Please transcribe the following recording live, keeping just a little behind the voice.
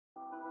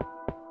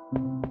Hey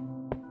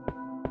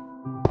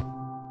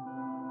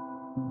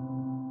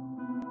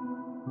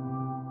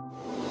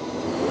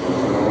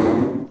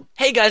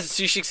guys, it's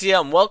Sushix here,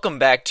 and welcome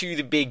back to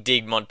the Big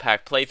Dig Mod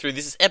Pack playthrough.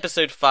 This is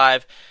episode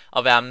 5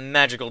 of our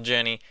magical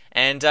journey,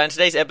 and in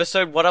today's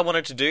episode, what I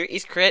wanted to do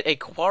is create a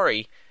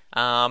quarry.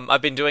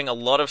 I've been doing a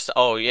lot of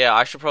oh yeah,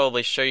 I should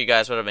probably show you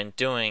guys what I've been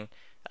doing.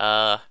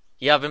 Yeah,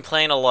 I've been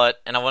playing a lot,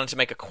 and I wanted to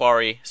make a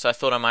quarry, so I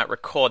thought I might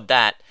record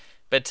that.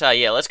 But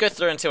yeah, let's go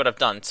through and see what I've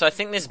done. So I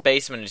think this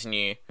basement is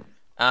new.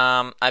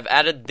 I've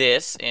added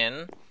this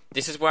in.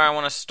 This is where I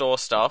want to store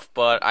stuff,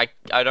 but I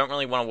don't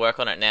really want to work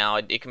on it now.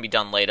 It can be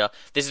done later.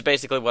 This is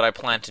basically what I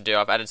plan to do.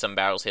 I've added some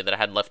barrels here that I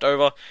had left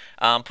over.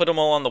 Put them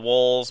all on the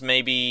walls.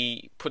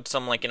 Maybe put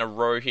some like in a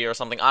row here or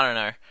something. I don't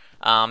know.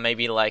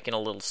 Maybe like in a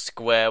little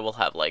square we'll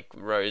have like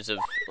rows of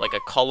like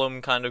a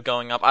column kind of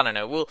going up. I don't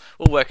know. We'll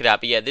work it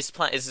out. But yeah, this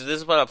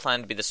is what I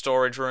plan to be the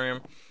storage room.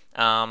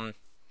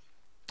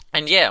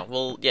 And yeah,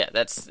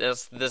 that's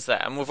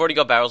that. And we've already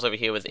got barrels over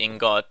here with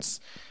ingots,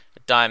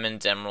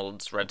 diamonds,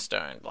 emeralds,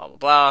 redstone, blah blah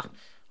blah,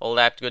 all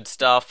that good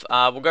stuff.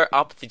 We'll go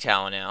up the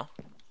tower now,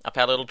 up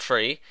our little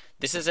tree.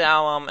 This is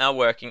our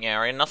working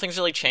area. Nothing's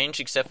really changed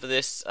except for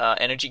this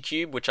energy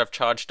cube, which I've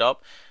charged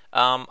up.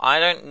 I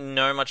don't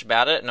know much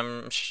about it, and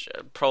I'm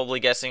probably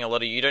guessing a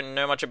lot of you don't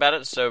know much about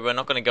it, so we're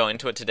not going to go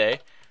into it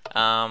today.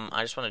 I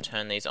just want to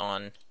turn these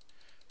on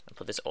and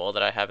put this ore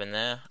that I have in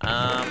there.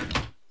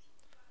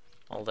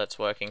 All that's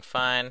working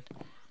fine.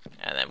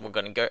 And then we're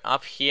going to go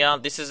up here.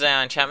 This is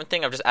our enchantment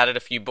thing. I've just added a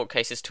few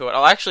bookcases to it.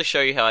 I'll actually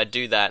show you how I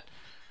do that,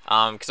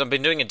 because I've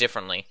been doing it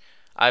differently.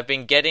 I've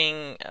been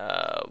getting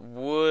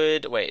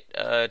wood. Wait,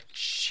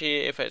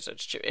 chip.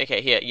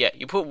 Okay, here, yeah.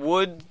 You put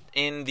wood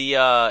in the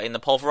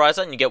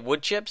pulverizer, and you get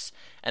wood chips.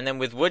 And then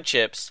with wood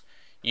chips,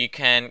 you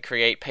can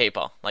create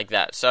paper like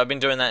that. So I've been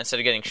doing that instead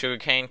of getting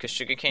sugarcane, because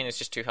sugarcane is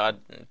just too hard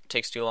and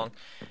takes too long.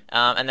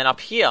 And then up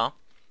here,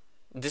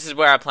 this is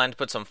where I plan to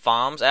put some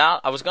farms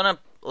out. I was gonna.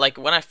 Like,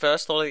 when I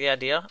first thought of the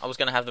idea, I was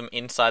going to have them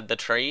inside the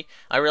tree.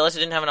 I realized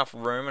I didn't have enough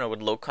room and it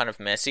would look kind of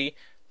messy.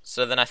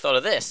 So then I thought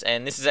of this,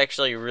 and this is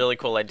actually a really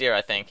cool idea,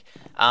 I think.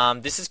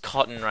 This is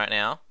cotton right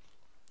now,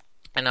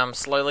 and I'm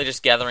slowly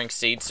just gathering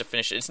seeds to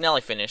finish it. It's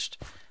nearly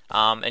finished.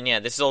 And yeah,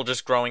 this is all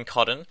just growing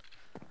cotton.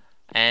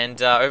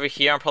 And over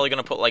here, I'm probably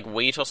going to put, like,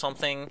 wheat or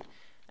something.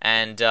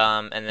 And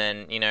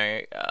then, you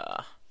know,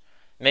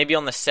 maybe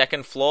on the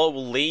second floor,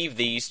 we'll leave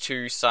these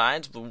two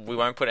sides. We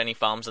won't put any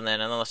farms in there.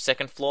 And on the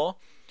second floor,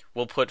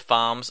 we'll put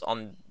farms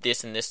on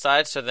this and this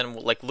side, so then,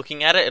 like,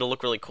 looking at it, it'll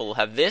look really cool. We'll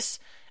have this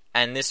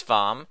and this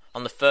farm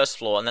on the first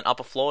floor, and then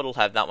upper floor, it'll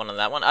have that one and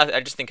that one.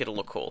 I just think it'll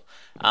look cool.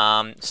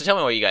 So tell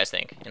me what you guys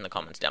think in the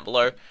comments down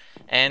below.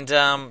 And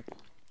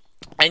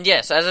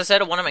yeah, so as I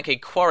said, I want to make a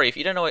quarry. If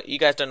you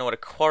guys don't know what a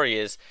quarry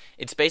is,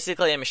 it's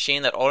basically a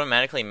machine that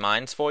automatically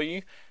mines for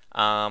you.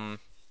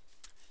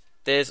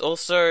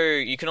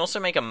 You can also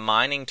make a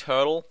mining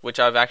turtle, which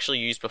I've actually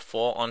used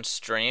before on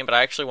stream, but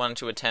I actually wanted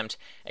to attempt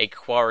a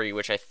quarry,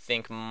 which I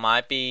think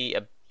might be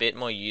a bit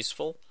more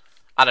useful.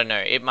 I don't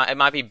know, it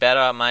might be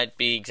better, it might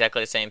be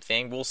exactly the same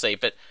thing, we'll see,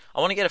 but I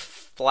want to get a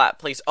flat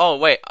place. Oh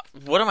wait,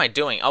 what am I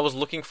doing? I was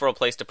looking for a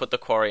place to put the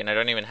quarry and I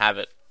don't even have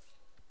it.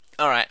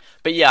 Alright,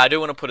 but yeah, I do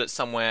want to put it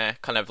somewhere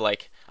kind of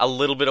like a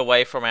little bit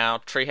away from our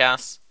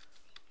treehouse,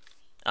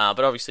 but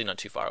obviously not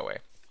too far away.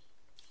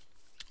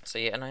 So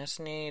yeah, and I just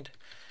need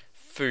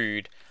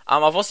food.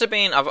 I've also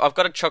been. I've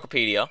got a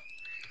Chocopedia.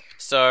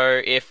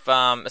 So if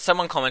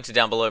someone commented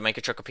down below, make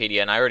a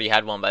Chocopedia, and I already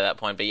had one by that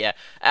point. But yeah,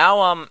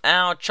 our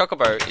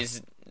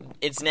Chocobo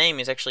its name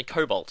is actually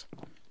Cobalt.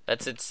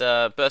 That's its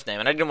birth name,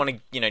 and I didn't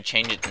want to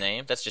change its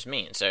name. That's just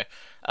mean. So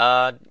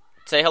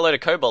say hello to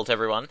Cobalt,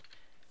 everyone.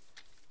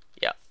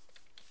 Yeah,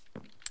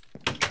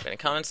 I'm gonna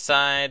come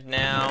inside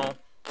now.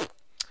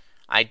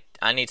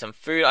 I need some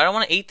food. I don't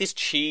want to eat this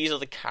cheese or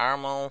the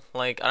caramel.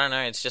 Like, I don't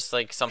know. It's just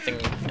like something.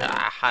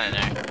 I don't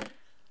know.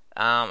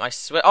 I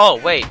swear. Oh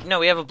wait, no.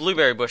 We have a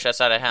blueberry bush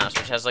outside our house,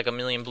 which has like a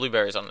million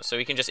blueberries on it. So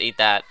we can just eat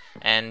that,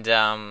 and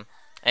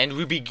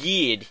we'll be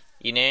good.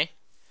 You know.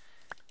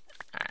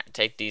 Alright,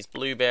 take these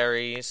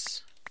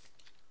blueberries.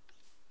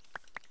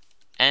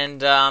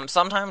 And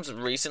sometimes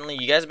recently,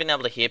 you guys have been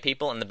able to hear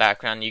people in the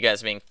background. You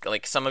guys have been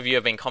like, some of you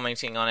have been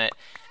commenting on it,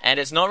 and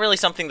it's not really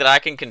something that I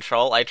can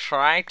control. I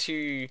try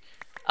to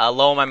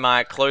lower my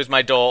mic, close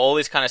my door, all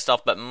this kind of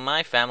stuff, but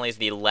my family is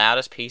the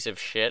loudest piece of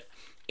shit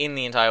in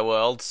the entire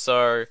world,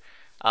 so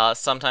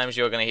sometimes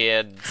you're going to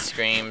hear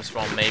screams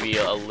from maybe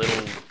a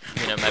little,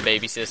 my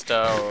baby sister,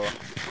 or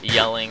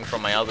yelling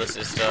from my other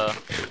sister,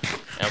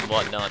 and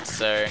whatnot,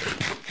 so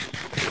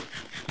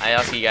I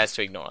ask you guys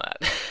to ignore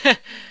that.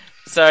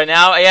 So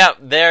now, yeah,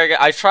 there we go.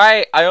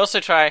 I also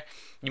try,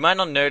 you might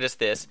not notice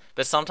this,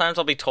 but sometimes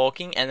I'll be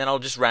talking, and then I'll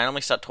just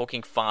randomly start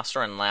talking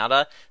faster and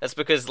louder. That's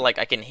because, like,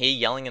 I can hear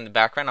yelling in the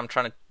background. I'm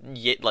trying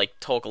to,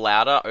 talk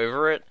louder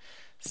over it.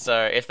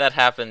 So if that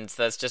happens,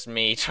 that's just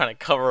me trying to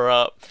cover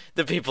up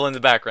the people in the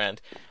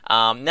background.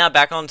 Now,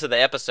 back onto the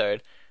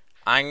episode.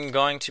 I'm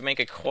going to make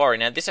a quarry.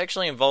 Now, this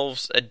actually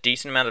involves a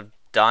decent amount of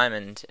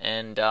diamond,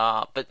 and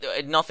but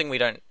nothing we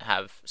don't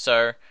have.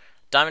 So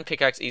Diamond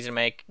pickaxe, easy to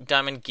make.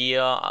 Diamond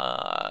gear,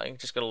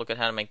 just gotta look at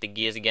how to make the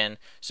gears again.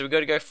 So we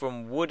gotta go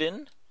from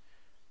wooden,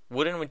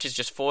 which is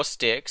just 4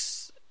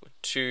 sticks,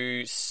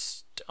 to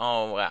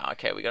oh wow,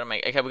 okay, we gotta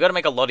make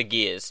a lot of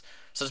gears.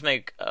 So let's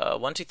make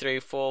 1, 2, 3,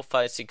 4,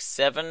 5, 6,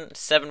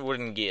 7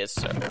 wooden gears.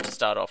 So to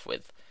start off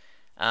with,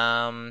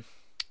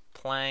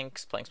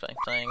 planks. We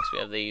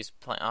have these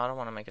planks. Oh, I don't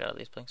want to make it out of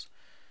these planks.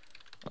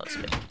 Let's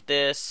get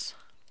this.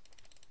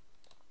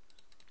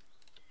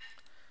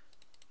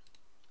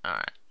 All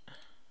right.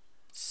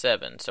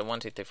 7. So 1,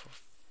 2, 3, 4.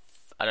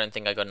 I don't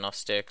think I got enough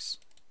sticks.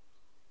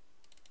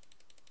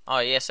 Oh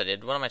yes, I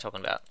did. What am I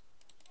talking about?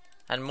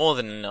 I had more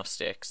than enough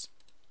sticks.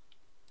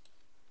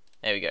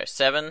 There we go.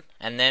 7,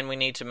 and then we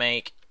need to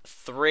make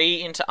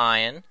 3 into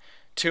iron,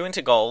 2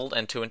 into gold,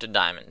 and 2 into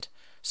diamond.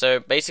 So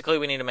basically,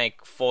 we need to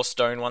make 4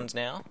 stone ones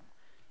now.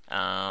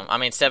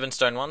 7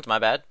 stone ones. My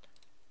bad.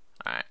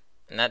 All right,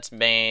 and that's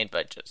made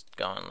by just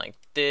going like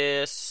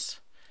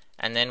this.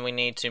 And then we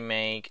need to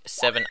make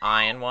 7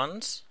 iron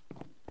ones.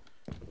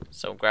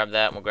 So we'll grab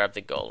that, and we'll grab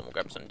the gold, and we'll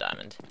grab some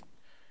diamond.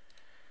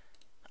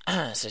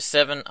 So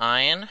 7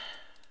 iron.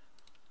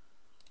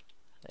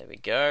 There we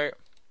go.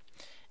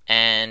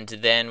 And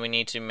then we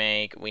need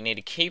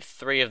to keep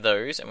 3 of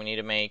those, and we need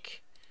to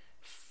make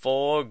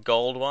 4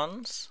 gold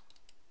ones.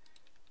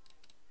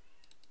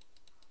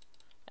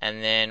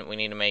 And then we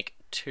need to make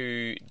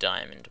 2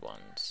 diamond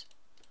ones.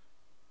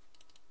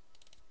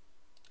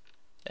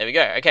 There we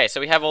go. Okay, so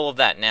we have all of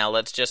that. Now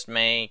let's just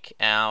make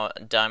our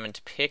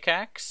diamond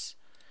pickaxe.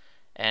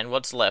 And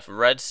what's left?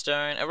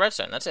 Redstone. A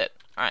redstone, that's it.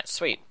 Alright,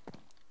 sweet.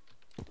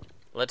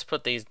 Let's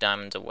put these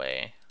diamonds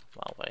away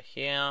while we're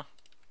here.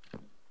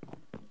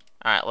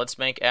 Alright, let's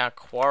make our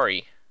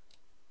quarry.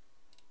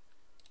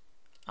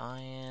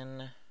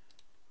 Iron,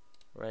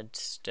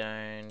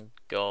 redstone,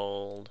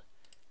 gold,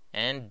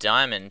 and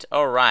diamond.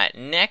 Alright,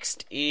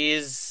 next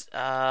is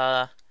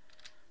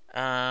landmarks.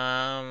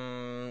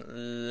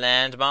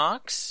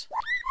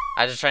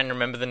 I just trying to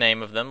remember the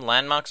name of them.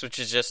 Landmarks, which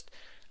is just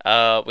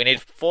we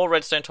need 4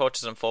 redstone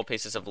torches and 4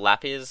 pieces of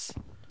lapis.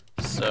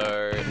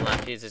 So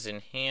lapis is in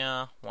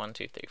here. 1,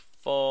 2, 3,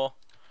 4.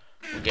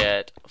 We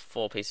get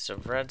 4 pieces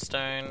of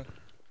redstone.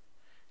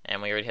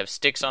 And we already have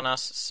sticks on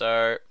us,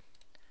 so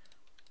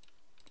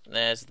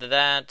there's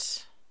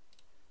that.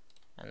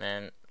 And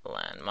then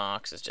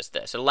landmarks is just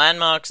there. So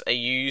landmarks are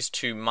used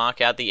to mark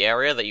out the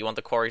area that you want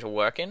the quarry to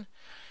work in.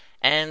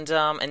 And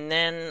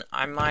then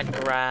I might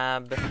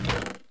grab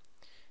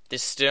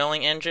this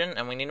Stirling engine,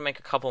 and we need to make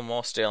a couple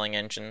more Stirling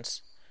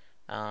engines.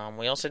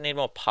 We also need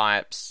more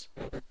pipes.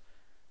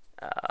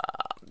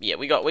 Yeah,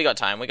 we got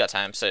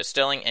time. So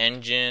Stirling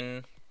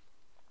engine.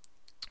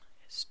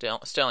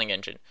 Stirling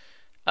engine.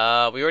 We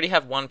already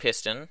have 1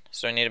 piston,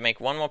 so I need to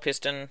make 1 more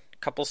piston,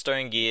 couple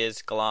stone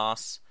gears,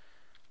 glass.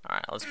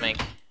 Alright, let's make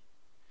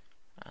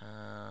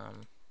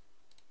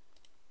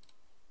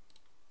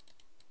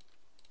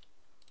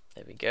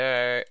there we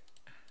go.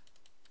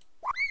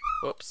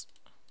 Whoops.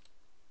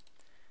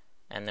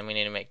 And then we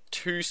need to make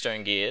 2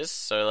 stone gears,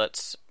 so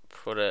let's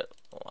put it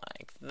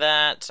like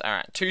that.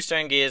 Alright, 2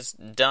 stone gears,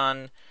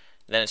 done.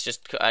 Then it's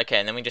just, okay,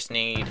 and then we just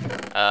need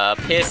a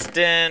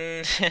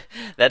piston.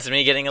 That's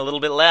me getting a little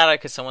bit louder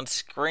because someone's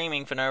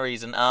screaming for no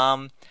reason.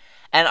 And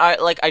by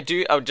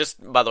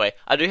the way,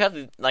 I do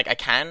have, I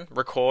can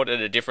record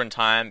at a different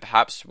time,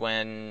 perhaps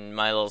when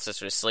my little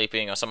sister is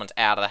sleeping or someone's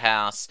out of the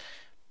house,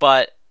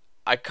 but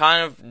I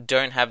kind of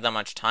don't have that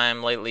much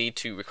time lately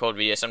to record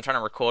videos, so I'm trying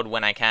to record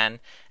when I can,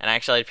 and I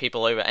actually had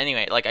people over.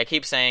 Anyway, I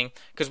keep saying,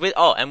 because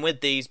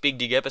with these Big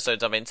Dig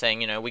episodes, I've been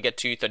saying, we get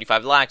to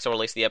 35 likes, or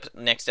release the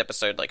next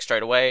episode,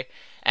 straight away,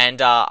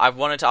 and I've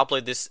wanted to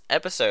upload this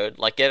episode,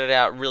 get it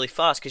out really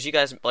fast, because you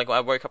guys,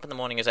 I woke up in the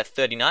morning, it was at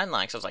 39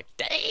 likes, I was like,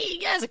 dang,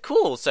 you guys are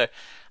cool, so,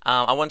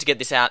 I wanted to get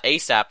this out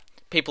ASAP.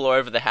 People are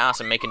over the house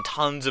and making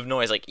tons of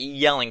noise,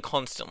 yelling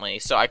constantly,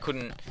 so I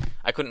couldn't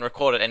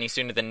record it any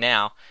sooner than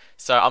now.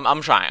 So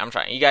I'm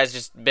trying. You guys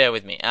just bear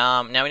with me.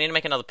 Now we need to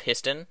make another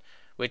piston,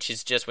 which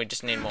is we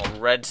just need more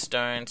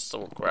redstone, so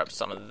we'll grab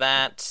some of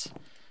that.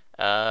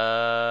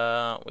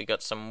 We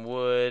got some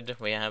wood.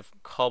 We have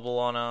cobble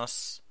on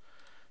us.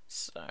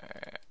 So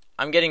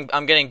I'm getting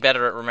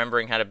better at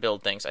remembering how to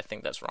build things. I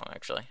think that's wrong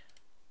actually.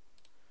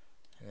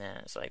 And then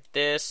it's like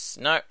this.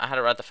 Nope, I had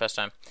it right the first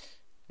time.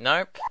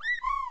 Nope.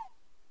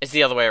 It's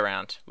the other way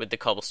around with the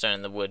cobblestone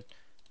and the wood.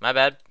 My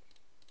bad.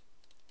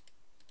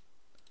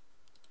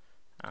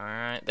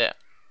 Alright, there.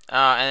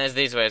 And there's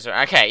these ways.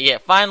 Okay, yeah,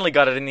 finally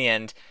got it in the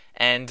end.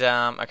 And,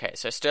 okay,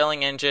 so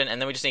Stirling engine, and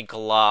then we just need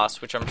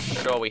glass, which I'm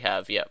sure we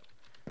have. Yep,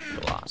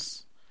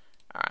 glass.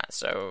 Alright,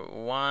 so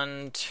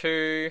 1,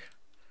 2,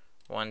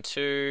 1,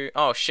 2.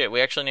 Oh, shit,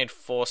 we actually need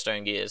 4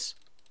 stone gears.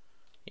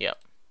 Yep.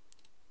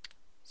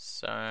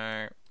 So,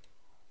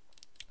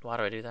 why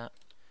do I do that?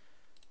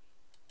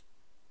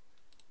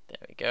 There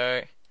we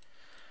go.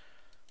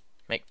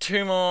 Make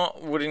 2 more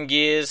wooden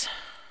gears.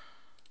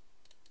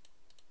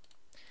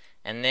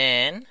 And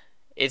then,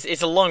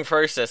 it's a long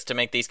process to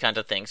make these kinds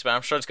of things, but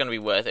I'm sure it's going to be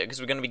worth it, because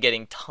we're going to be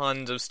getting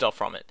tons of stuff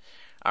from it.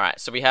 Alright,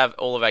 so we have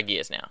all of our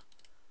gears now.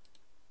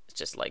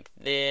 just like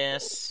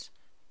this.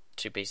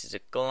 2 pieces of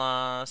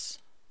glass.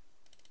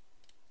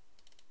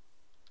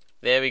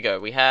 There we go.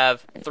 We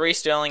have 3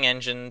 Stirling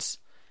engines.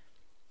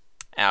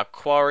 Our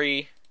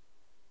quarry.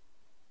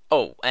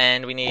 Oh,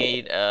 and we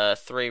need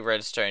 3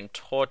 redstone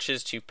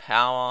torches to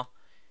power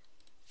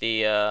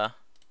the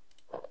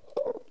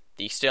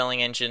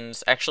Stirling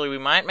engines. Actually, we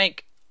might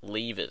make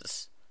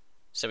levers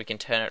so we can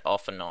turn it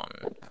off and on.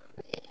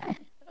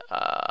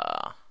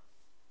 I'm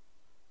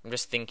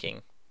just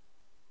thinking.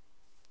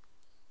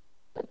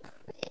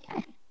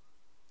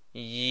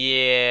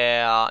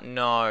 Yeah,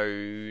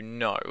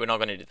 no, we're not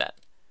going to do that.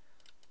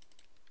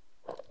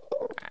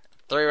 Right,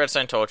 3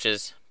 redstone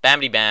torches,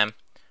 bamity bam.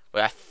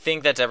 Well, I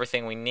think that's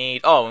everything we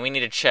need. Oh, and we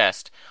need a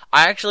chest.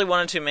 I actually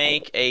wanted to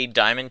make a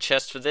diamond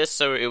chest for this,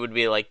 so it would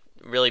be like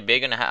really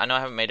big. And I know I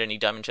haven't made any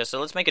diamond chests, so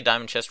let's make a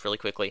diamond chest really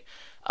quickly.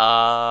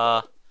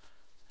 Okay,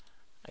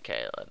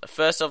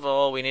 first of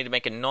all, we need to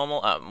make a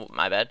normal.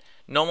 My bad.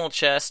 Normal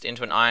chest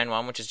into an iron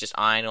one, which is just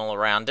iron all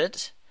around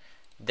it.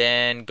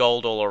 Then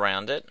gold all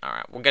around it.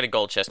 Alright, we'll get a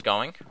gold chest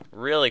going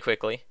really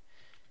quickly.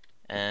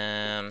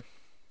 We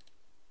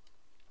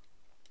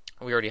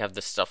already have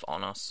this stuff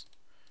on us.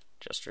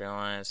 Just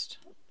realized.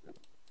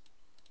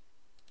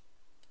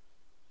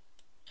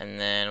 And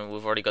then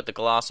we've already got the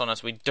glass on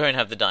us. We don't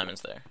have the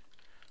diamonds though.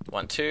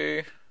 1,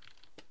 2.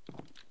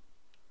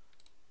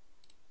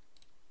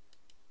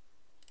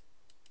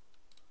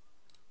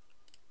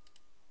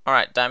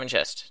 Alright, diamond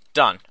chest.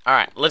 Done.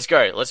 Alright, let's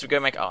go. Let's go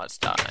make... Oh, it's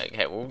done.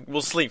 Okay,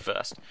 we'll sleep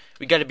first.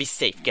 We gotta be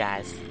safe,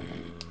 guys.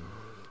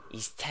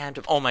 It's time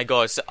to... Oh my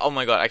god.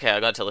 Okay, I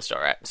gotta tell the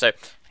story, right? So,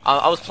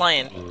 I was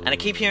playing, and I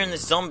keep hearing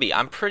this zombie.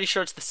 I'm pretty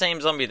sure it's the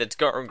same zombie that's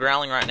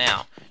growling right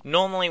now.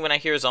 Normally, when I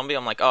hear a zombie,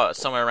 I'm like, oh, it's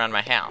somewhere around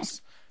my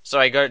house. So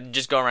I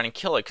just go around and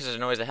kill it, because it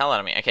annoys the hell out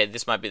of me. Okay,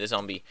 this might be the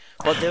zombie.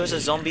 But there was a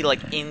zombie,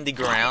 like, in the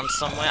ground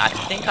somewhere. I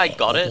think I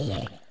got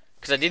it.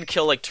 Because I did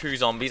kill, like, 2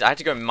 zombies. I had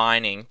to go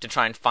mining to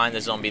try and find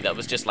the zombie that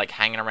was just, like,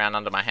 hanging around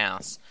under my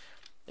house.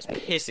 It's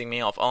pissing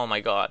me off. Oh,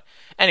 my god.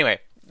 Anyway,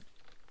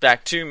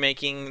 back to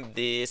making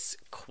this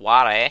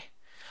quarry.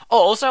 Oh,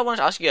 also, I wanted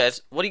to ask you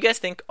guys, what do you guys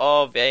think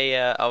of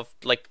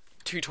like,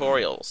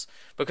 tutorials?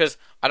 Because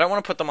I don't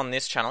want to put them on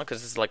this channel,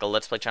 because this is, like, a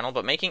Let's Play channel,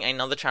 but making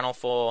another channel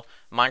for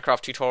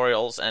Minecraft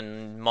tutorials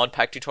and mod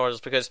pack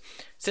tutorials, because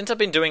since I've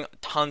been doing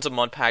tons of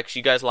mod packs,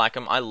 you guys like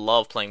them, I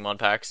love playing mod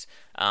packs.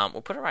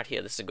 We'll put it right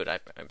here. This is a good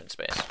open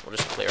space. We'll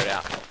just clear it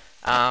out.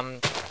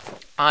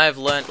 I've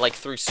learnt, like,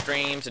 through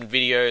streams and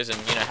videos and,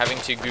 you know, having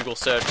to Google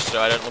search so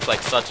I don't look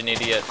like such an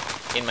idiot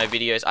in my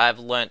videos, I've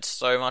learnt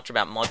so much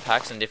about mod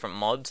packs and different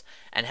mods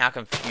and how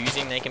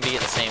confusing they can be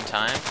at the same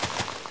time.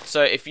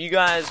 So if you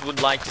guys would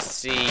like to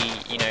see,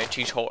 you know,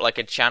 like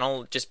a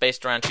channel just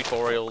based around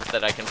tutorials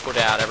that I can put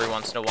out every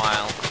once in a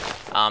while,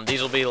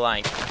 these will be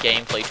like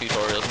gameplay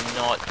tutorials,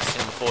 not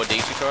Cinema 4D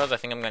tutorials. I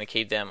think I'm going to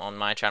keep them on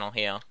my channel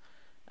here.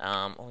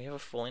 Oh, we have a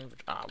full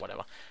inventory.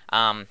 Whatever.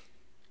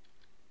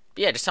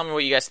 Yeah, just tell me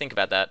what you guys think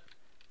about that.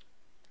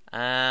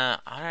 I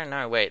don't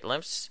know. Wait,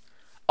 let's...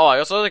 Oh, I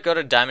also got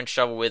a diamond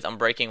shovel with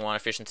Unbreaking 1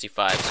 efficiency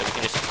 5, so we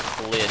can just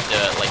clear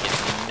dirt like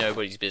it's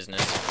nobody's business.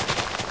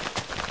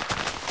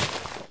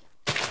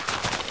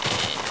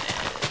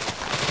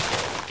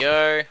 There we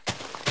go.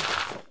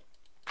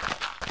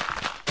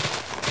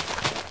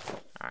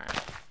 Alright.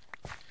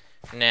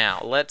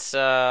 Now, let's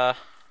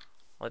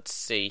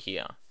see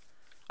here.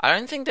 I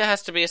don't think there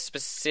has to be a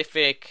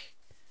specific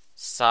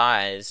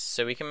size,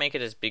 so we can make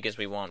it as big as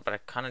we want, but I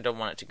kind of don't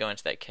want it to go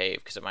into that cave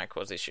because it might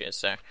cause issues.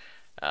 So,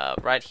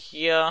 right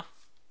here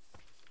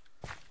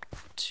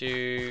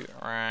to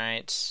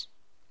right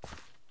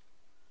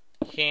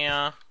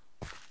here.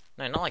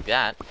 No, not like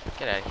that.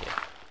 Get out of here.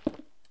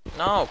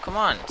 No, come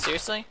on.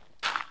 Seriously?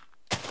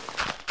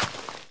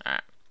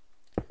 Alright.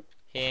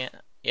 Here.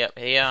 Yep,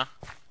 here.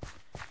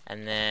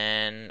 And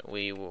then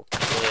we will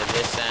clear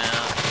this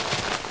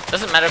out.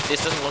 Doesn't matter if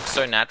this doesn't look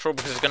so natural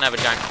because it's going to have a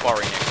giant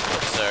quarry next to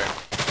it, so...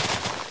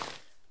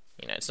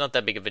 You know, it's not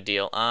that big of a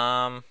deal.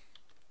 Oh,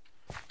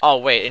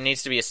 wait, it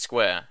needs to be a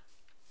square.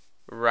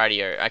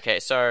 Radio. Okay,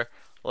 so...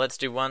 Let's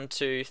do 1,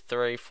 2,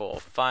 3, 4,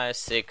 5,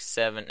 6,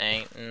 7,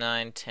 8,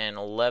 9, 10,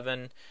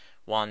 11.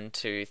 1,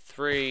 2,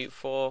 3,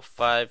 4,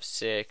 5,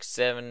 6,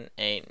 7,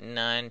 8,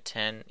 9,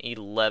 10,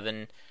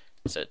 11.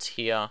 So it's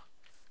here.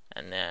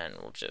 And then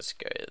we'll just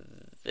go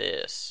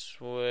this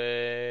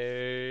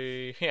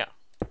way. Here.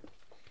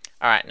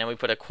 Alright, now we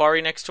put a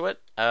quarry next to it.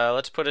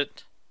 Let's put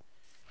it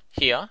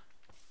here.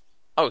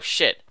 Oh,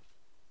 shit.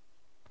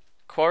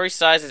 Quarry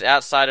size is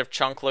outside of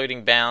chunk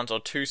loading bounds or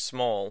too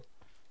small.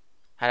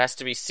 It has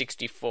to be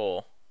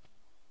 64.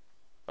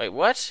 Wait,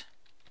 what?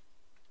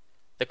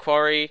 The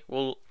quarry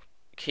will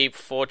keep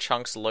 4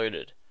 chunks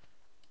loaded.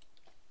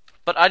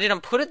 But I didn't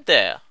put it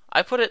there.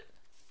 I put it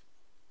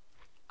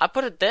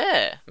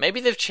there. Maybe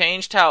they've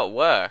changed how it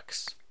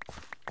works.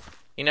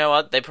 You know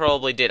what? They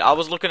probably did. I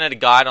was looking at a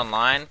guide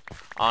online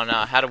on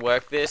how to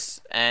work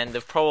this, and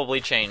they've probably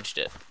changed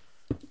it.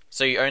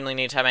 So you only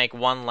need to make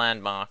 1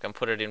 landmark and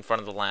put it in front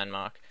of the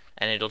landmark.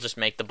 and it'll just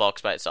make the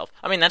box by itself.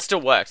 I mean, that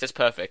still works. It's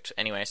perfect.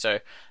 Anyway, so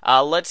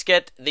let's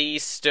get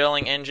these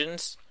Stirling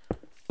engines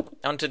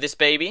onto this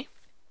baby.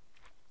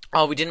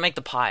 Oh, we didn't make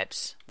the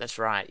pipes. That's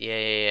right.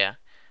 Yeah.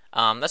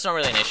 That's not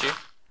really an issue.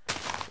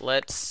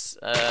 Let's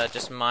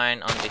just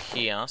mine under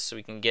here so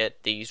we can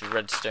get these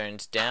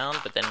redstones down,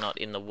 but they're not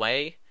in the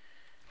way.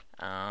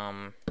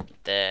 There.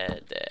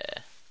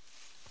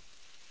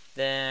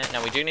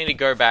 Now we do need to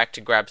go back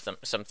to grab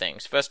some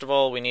things. First of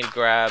all, we need to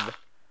grab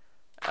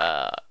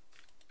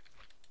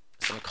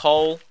some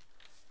coal.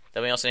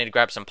 Then we also need to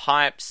grab some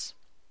pipes.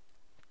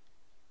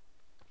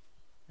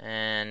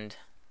 And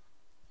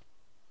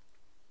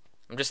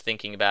I'm just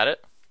thinking about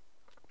it.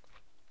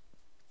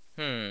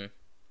 I'm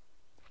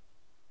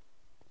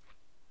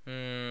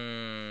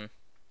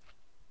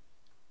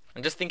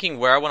just thinking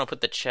where I want to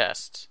put the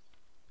chest.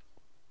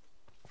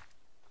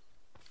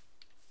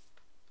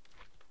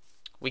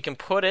 We can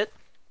put it...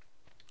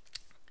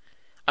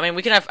 I mean,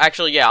 we can have...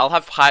 Actually, yeah, I'll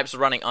have pipes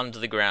running under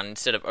the ground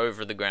instead of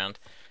over the ground.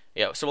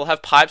 Yeah, so we'll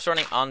have pipes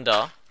running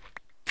under.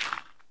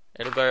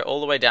 It'll go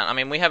all the way down. I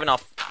mean, we have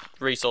enough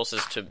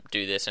resources to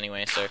do this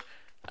anyway, so...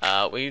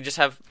 we just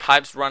have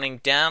pipes running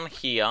down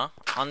here,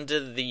 under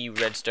the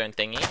redstone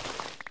thingy.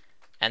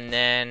 And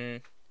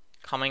then...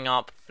 coming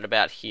up at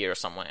about here or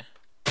somewhere.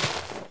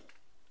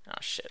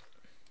 Oh, shit.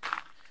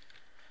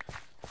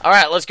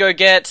 Alright, let's go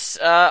get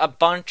a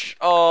bunch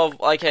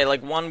of... Okay,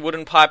 like one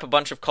wooden pipe, a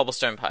bunch of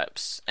cobblestone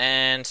pipes,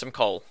 and some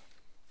coal.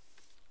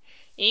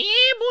 Yeah,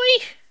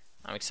 boy!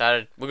 I'm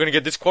excited. We're gonna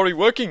get this quarry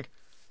working!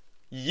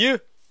 Yeah!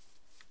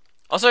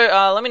 Also,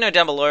 let me know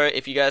down below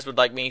if you guys would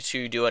like me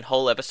to do a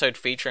whole episode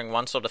featuring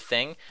one sort of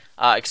thing,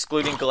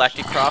 excluding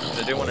Galactic Craft,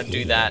 because I do want to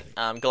do that.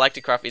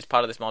 Galactic Craft is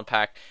part of this mod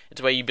pack.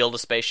 It's where you build a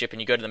spaceship and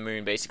you go to the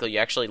moon, basically. You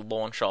actually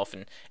launch off,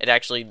 and it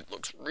actually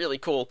looks really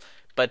cool.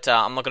 But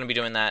I'm not going to be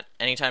doing that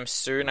anytime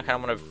soon. I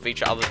kind of want to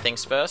feature other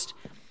things first.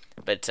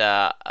 But,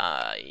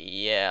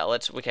 yeah,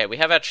 okay, we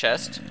have our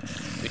chest.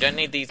 We don't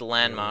need these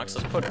landmarks.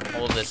 Let's put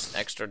all of this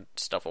extra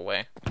stuff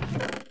away.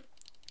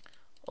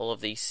 All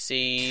of these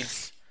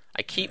seeds...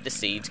 I keep the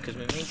seeds because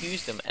we may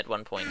use them at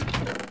one point.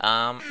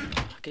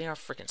 Getting our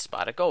freaking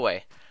spider. Go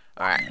away.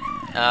 Alright.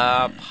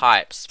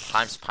 Pipes.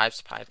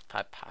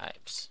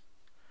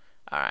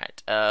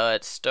 Alright.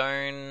 It's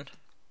stone.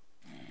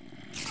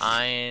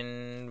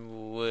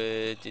 Iron.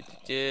 Wood.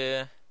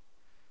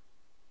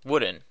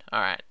 Wooden.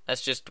 Alright.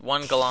 That's just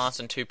one glass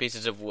and 2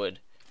 pieces of wood.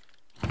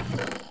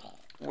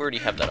 We already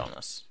have that on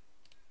us.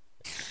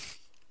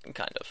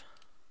 Kind of.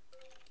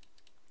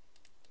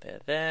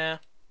 There.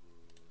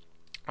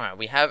 Alright,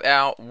 we have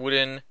our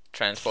wooden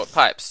transport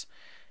pipes.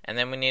 And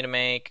then we need to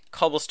make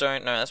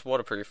cobblestone. No, that's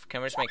waterproof.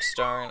 Can we just make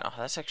stone? Oh,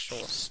 that's actual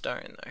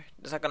stone, though.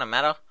 Is that gonna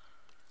matter?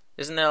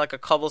 Isn't there like a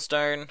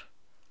cobblestone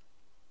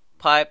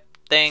pipe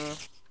thing?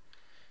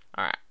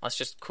 Alright, let's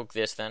just cook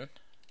this then.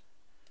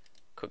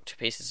 Cook 2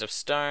 pieces of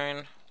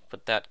stone.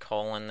 Put that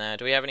coal in there.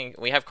 Do we have any?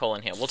 We have coal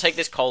in here. We'll take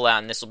this coal out,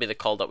 and this will be the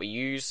coal that we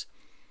use.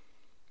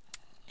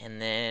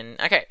 And then...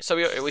 Okay, so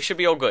we should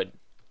be all good.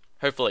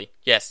 Hopefully.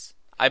 Yes.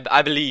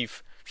 I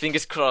believe.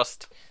 Fingers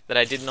crossed that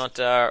I did not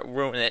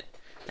ruin it,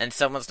 and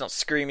someone's not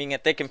screaming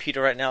at their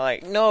computer right now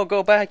like, no,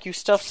 go back, you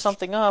stuffed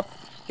something up,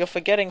 you're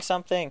forgetting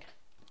something.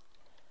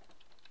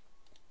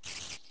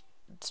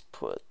 Let's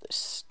put the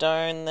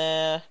stone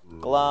there,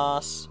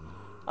 glass.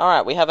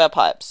 Alright, we have our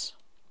pipes.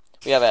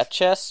 We have our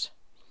chest.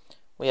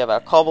 We have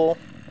our cobble.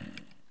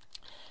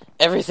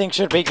 Everything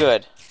should be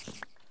good.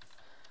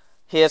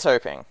 Here's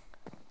hoping.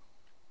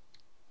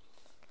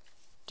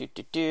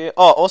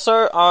 Oh,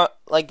 also,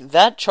 like,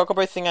 that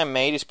chocobo thing I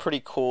made is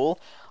pretty cool.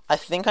 I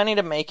think I need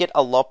to make it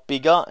a lot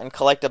bigger and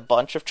collect a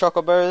bunch of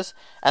chocobos,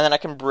 and then I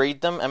can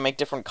breed them and make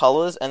different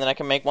colors, and then I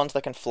can make ones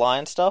that can fly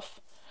and stuff.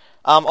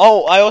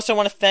 Oh, I also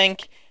want to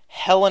thank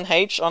Helen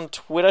H on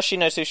Twitter, she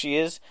knows who she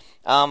is,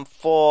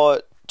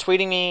 for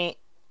tweeting me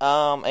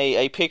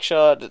a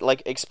picture,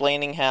 like,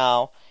 explaining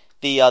how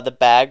the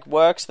bag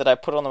works that I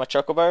put on my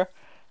chocobo.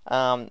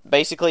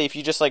 Basically, if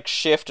you just, like,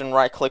 shift and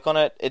right-click on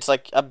it, it's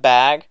like a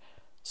bag.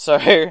 So,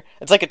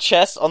 it's like a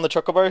chest on the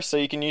chocobo, so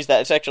you can use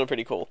that. It's actually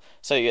pretty cool.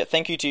 So, yeah,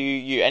 thank you to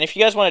you. And if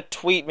you guys want to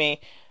tweet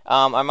me,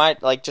 I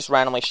might, like, just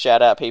randomly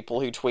shout out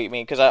people who tweet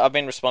me, because I've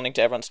been responding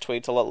to everyone's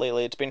tweets a lot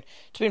lately. It's been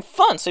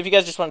fun, so if you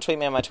guys just want to tweet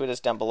me on my Twitters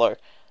down below.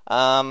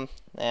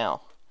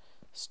 Now,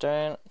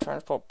 stone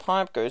transport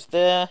pipe goes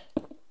there.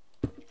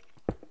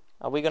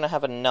 Are we going to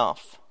have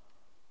enough?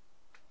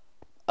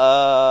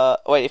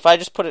 Wait, if I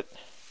just put it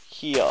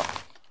here...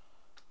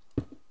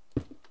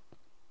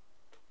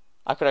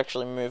 I could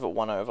actually move it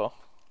one over.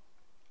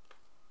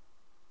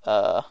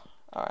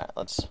 Alright,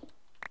 let's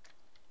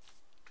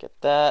get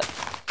that.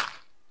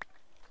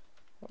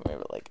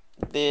 Move it like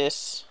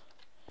this.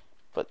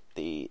 Put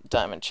the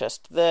diamond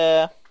chest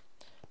there.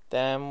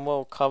 Then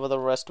we'll cover the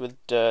rest with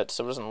dirt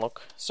so it doesn't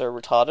look so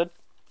retarded.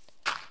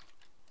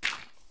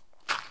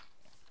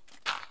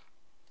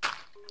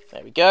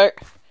 There we go.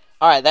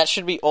 Alright, that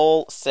should be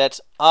all set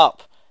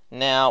up.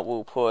 Now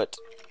we'll put,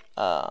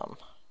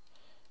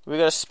 we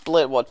gotta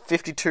split, what,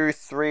 52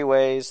 3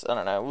 ways? I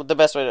don't know. The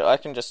best way to, I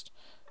can just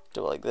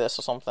do it like this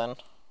or something.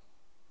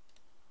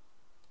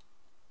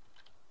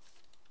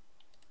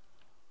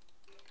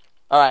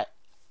 Alright.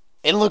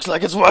 It looks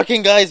like it's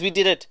working, guys. We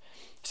did it.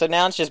 So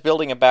now it's just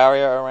building a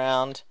barrier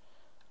around.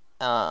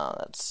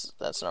 That's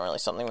not really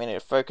something we need to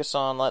focus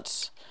on.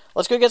 Let's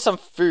go get some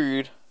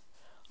food.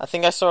 I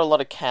think I saw a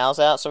lot of cows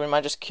out, so we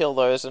might just kill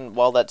those. And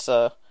while that's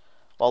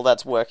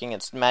working,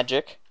 it's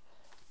magic.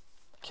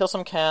 Kill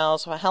some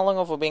cows. How long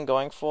have we been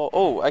going for?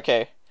 Oh,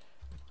 okay.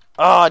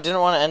 Oh, I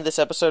didn't want to end this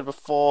episode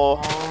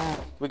before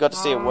we got to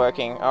see it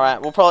working. All right,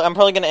 I'm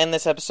probably going to end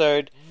this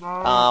episode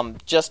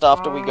just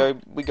after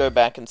we go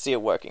back and see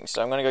it working.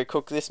 So I'm going to go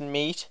cook this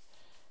meat,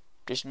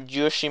 this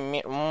juicy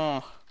meat.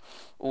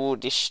 Ooh,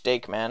 this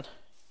steak, man,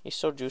 it's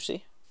so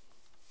juicy.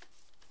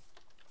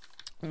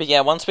 But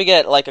yeah, once we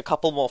get like a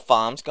couple more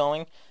farms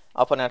going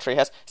up on our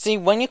treehouse. See,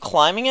 when you're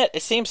climbing it,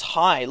 it seems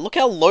high. Look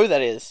how low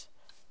that is.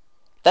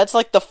 That's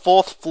like the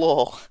 4th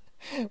floor.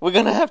 We're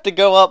gonna have to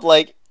go up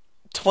like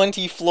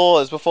 20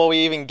 floors before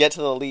we even get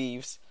to the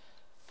leaves.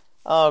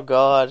 Oh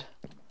god,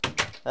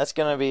 that's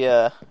gonna be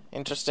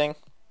interesting.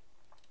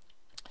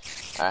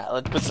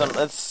 Alright,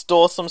 let's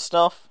store some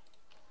stuff.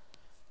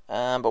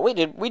 But we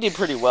did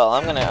pretty well.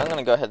 I'm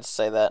gonna go ahead and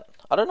say that.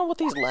 I don't know what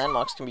these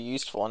landmarks can be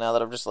used for now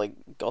that I've just like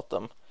got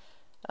them.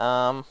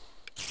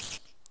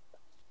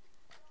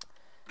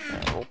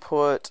 We'll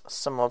put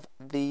some of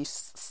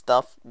these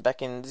stuff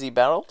back in the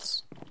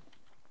barrels.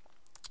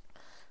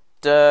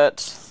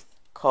 Dirt,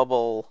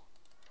 cobble,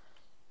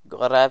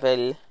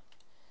 gravel.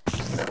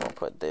 We'll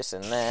put this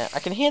in there. I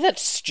can hear that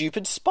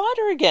stupid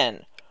spider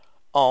again.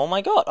 Oh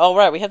my god. Oh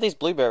right, we have these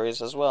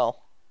blueberries as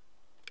well.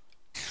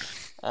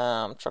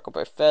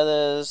 Chocobo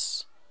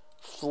feathers,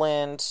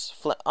 flint.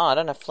 Oh, I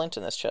don't have flint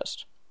in this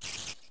chest.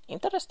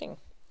 Interesting.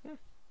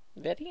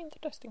 Very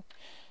interesting.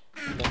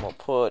 Then we'll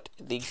put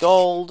the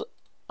gold,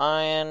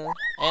 iron,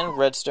 and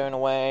redstone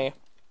away.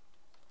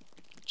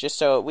 Just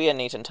so we are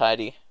neat and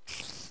tidy.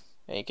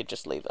 Yeah, you could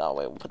just leave. Oh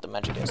wait, we'll put the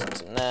magic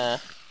essence in there.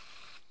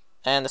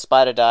 And the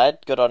spider died.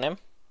 Good on him.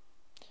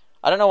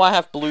 I don't know why I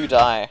have blue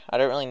dye. I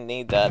don't really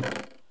need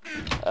that.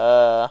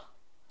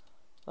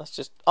 Let's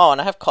just... Oh,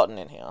 and I have cotton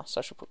in here, so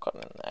I should put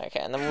cotton in there.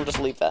 Okay, and then we'll just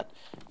leave that.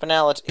 For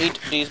now, let's eat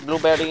these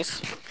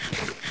blueberries.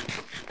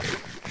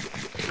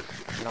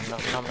 Nom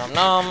nom nom nom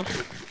nom.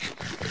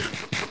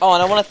 Oh,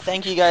 and I want to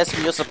thank you guys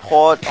for your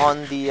support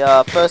on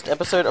the first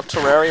episode of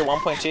Terraria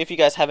 1.2. If you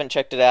guys haven't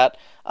checked it out,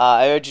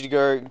 I urge you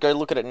to go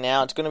look at it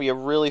now. It's going to be a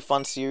really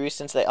fun series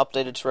since they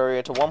updated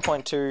Terraria to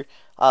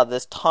 1.2.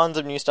 There's tons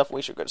of new stuff.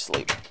 We should go to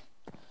sleep.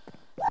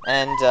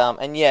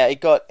 And yeah, it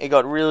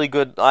got really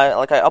good. I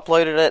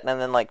uploaded it,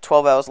 and then like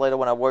 12 hours later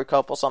when I woke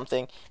up or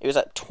something, it was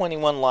at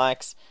 21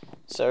 likes.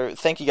 So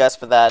thank you guys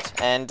for that,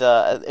 and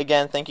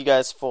again, thank you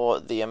guys for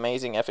the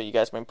amazing effort you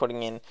guys have been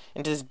putting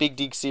into this Big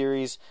Dig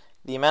series.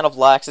 The amount of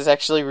likes has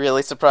actually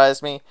really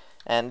surprised me,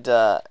 and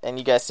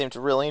you guys seem to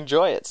really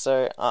enjoy it.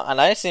 So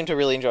and I seem to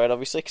really enjoy it,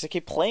 obviously, because I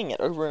keep playing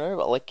it over and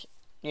over, like,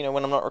 you know,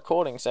 when I'm not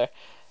recording. So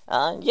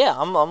yeah,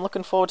 I'm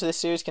looking forward to this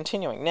series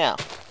continuing. Now,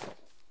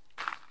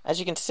 as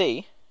you can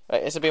see,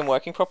 has it been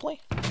working properly?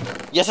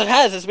 Yes, it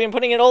has. It's been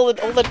putting in all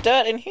the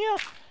dirt in here.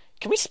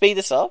 Can we speed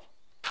this up?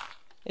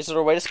 Is there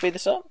a way to speed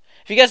this up?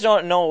 If you guys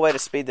don't know a way to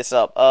speed this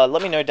up,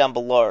 let me know down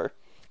below.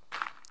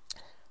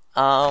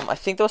 I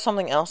think there was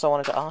something else I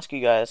wanted to ask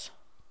you guys.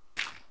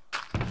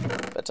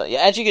 But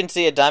yeah, as you can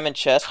see, a diamond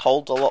chest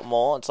holds a lot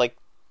more. It's like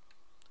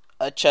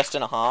a chest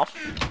and a half.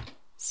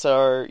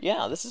 So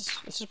yeah, this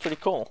is pretty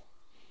cool.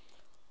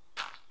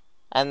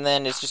 And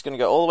then it's just gonna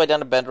go all the way down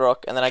to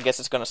bedrock, and then I guess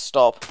it's gonna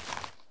stop.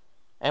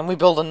 And we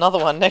build another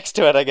one next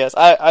to it, I guess.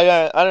 I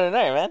don't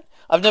know, man.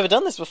 I've never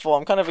done this before.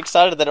 I'm kind of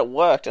excited that it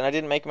worked, and I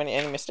didn't make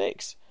any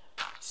mistakes.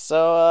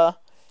 So,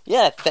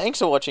 yeah, thanks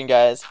for watching,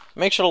 guys.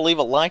 Make sure to leave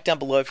a like down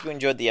below if you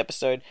enjoyed the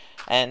episode,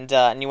 and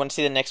you want to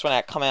see the next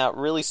one come out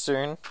really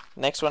soon.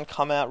 Next one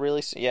come out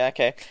really soon. Yeah,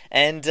 okay.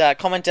 And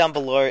comment down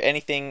below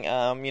anything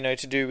you know,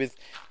 to do with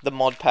the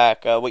mod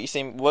pack. What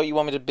you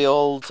want me to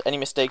build, any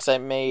mistakes I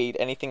made,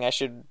 anything I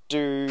should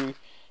do,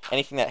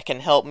 anything that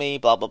can help me,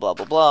 blah blah blah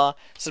blah blah.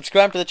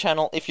 Subscribe to the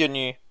channel if you're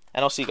new,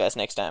 and I'll see you guys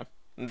next time.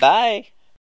 Bye.